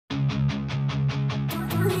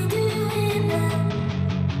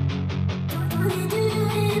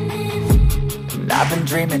I've been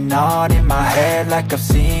dreaming on in my head like I've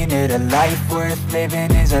seen it. A life worth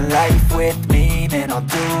living is a life with meaning. I'll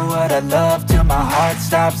do what I love till my heart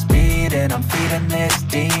stops beating. I'm feeding this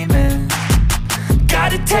demon.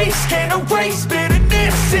 Got a taste, can't erase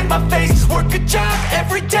bitterness in my face. Work a job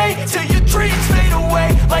every day till your dreams fade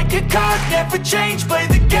away. Like a card, never change, play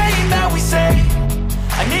the game that we say.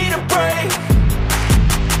 I need a break.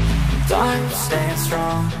 I'm staying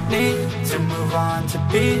strong, need to move on to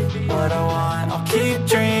be what I want. I'll keep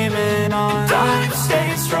dreaming on. I'm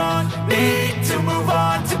staying strong, need to move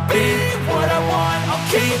on to be what I want.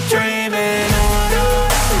 I'll keep dreaming on.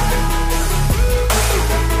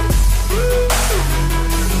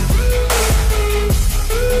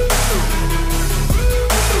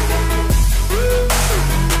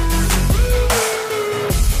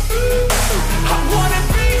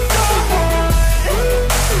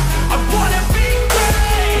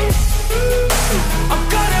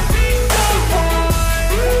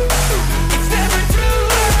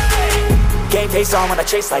 Face on when I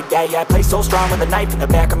chase like that. Yeah, I play so strong with a knife in the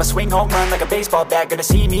back. I'ma swing home run like a baseball bat. Gonna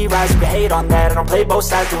see me rise, you can hate on that. I don't play both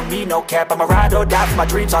sides, doing me no cap. I'ma ride or die for my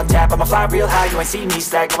dreams on tap. I'ma fly real high, you ain't see me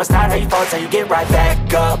slack. No, it's not how you fall, it's how you get right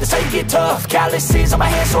back up. That's how you get tough. Calluses on my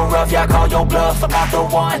hands so rough, yeah, I call your bluff. I'm not the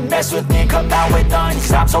one, mess with me and come out with none.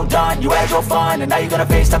 Cause I'm so done, you had your fun. And now you're gonna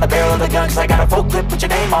face down the barrel of the gun. Cause I got a full clip with your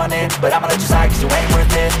name on it. But I'ma let you slide cause you ain't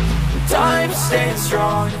worth it. I'm staying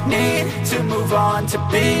strong, need to move on to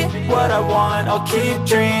be what I want. I'll keep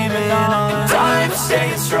dreaming on. I'm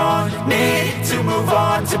staying strong, need to move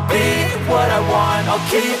on to be what I want. I'll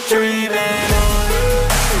keep dreaming on.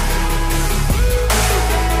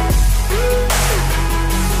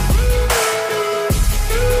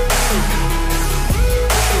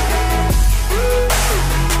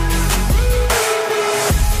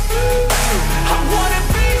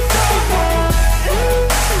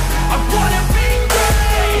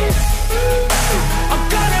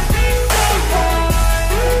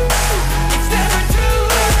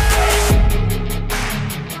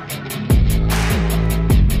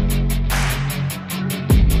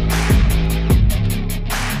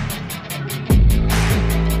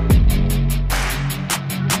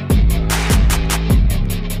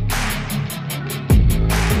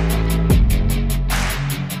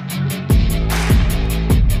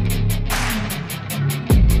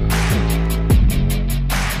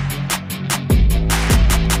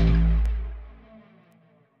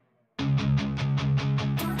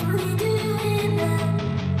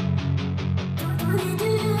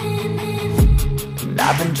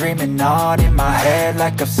 I've been dreaming on in my head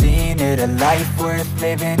like I've seen it. A life worth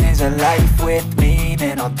living is a life with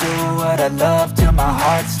meaning. I'll do what I love till my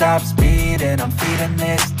heart stops beating. I'm feeding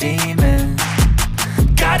this demon.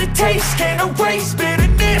 Got a taste, can't erase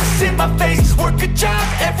bitterness in my face. Work a job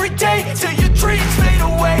every day till your dreams fade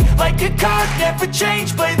away. Like a card, never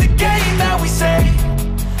change, play the game that we say.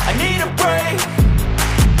 I need a break.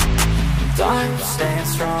 I'm staying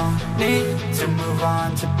strong, need to move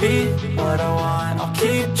on to be what I want. I'll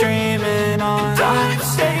keep dreaming on. I'm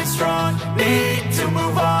staying strong, need to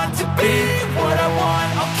move on to be what I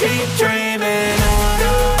want. I'll keep dreaming on.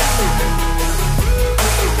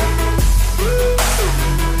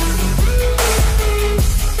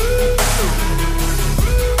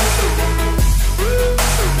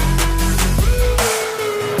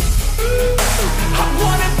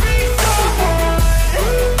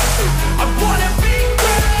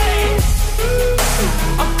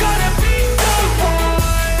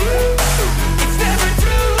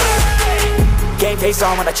 Face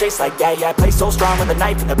on when I chase like that. Yeah, I play so strong with a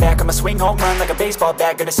knife in the back. I'ma swing home run like a baseball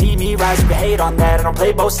bat. Gonna see me rise, you can hate on that. I don't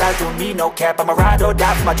play both sides, doing me no cap. I'ma ride or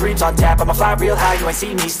die for my dreams on tap. I'ma fly real high, you ain't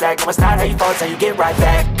see me slack. No, it's not how you fall, it's how you get right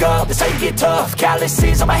back up. That's how you get tough.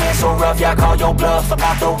 Calluses on my hands so rough, yeah, I call your bluff. I'm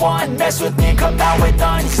not the one, mess with me and come out with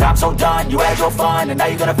none. Cause I'm so done, you had your fun. And now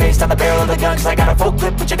you're gonna face down the barrel of the gun. Cause I got a full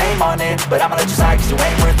clip with your name on it. But I'ma let you slide cause you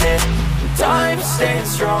ain't worth it. I'm staying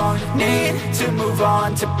strong, need to move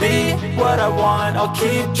on to be what I want. I'll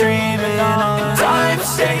keep dreaming on. I'm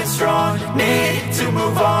staying strong, need to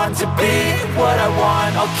move on to be what I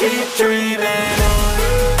want. I'll keep dreaming on.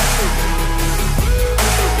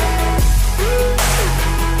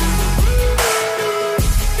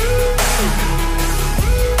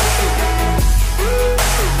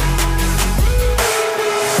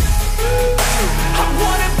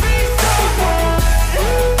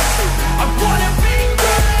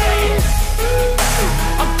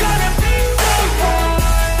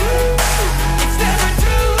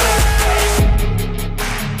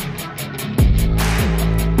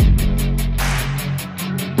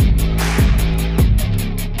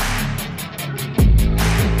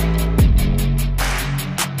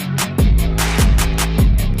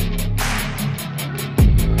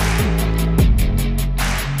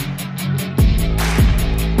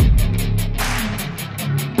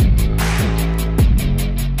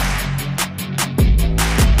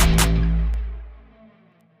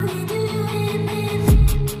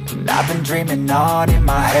 dreaming on in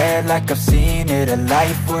my head like I've seen it. A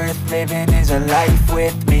life worth living is a life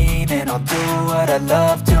with meaning. I'll do what I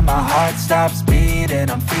love till my heart stops beating.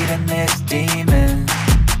 I'm feeding this demon.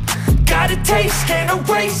 Got a taste, can't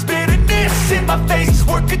erase bitterness in my face.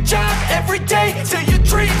 Work a job every day till your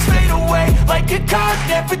dreams fade away. Like a card,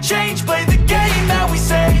 never change, play the game that we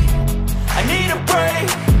say. I need a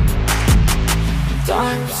break.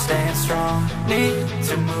 I'm staying strong, need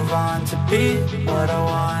to move on to be what I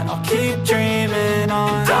want. I'll keep dreaming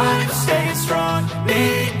on. I'm staying strong,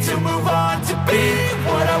 need to move on to be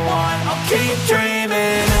what I want. I'll keep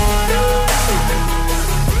dreaming on.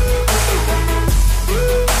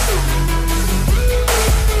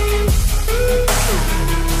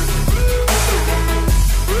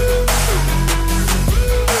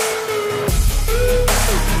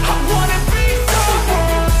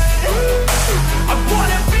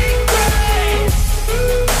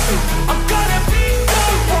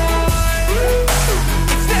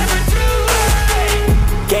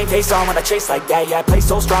 Face on when I chase like that. Yeah, I play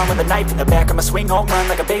so strong with a knife in the back. I'ma swing home run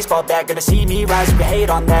like a baseball bat. Gonna see me rise, you can hate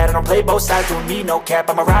on that. I don't play both sides, doing me no cap.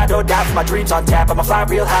 I'ma ride or die for my dreams on tap. I'ma fly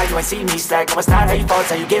real high, you ain't see me slack. No, it's not how you fall, it's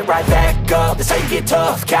how you get right back up. That's how you get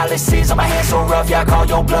tough. Calluses on my hands so rough, yeah, I call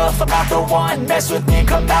your bluff. I'm not the one, mess with me and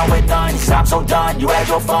come out with none. Cause I'm so done, you had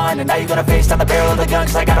your fun. And now you're gonna face down the barrel of the gun.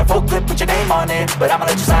 Cause I got a full clip with your name on it. But I'ma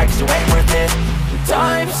let you slide cause you ain't worth it.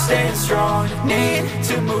 I'm staying strong, need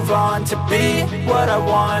to move on to be what I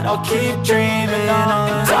want. I'll keep dreaming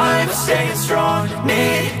on. I'm staying strong,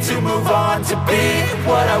 need to move on to be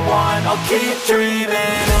what I want. I'll keep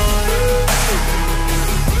dreaming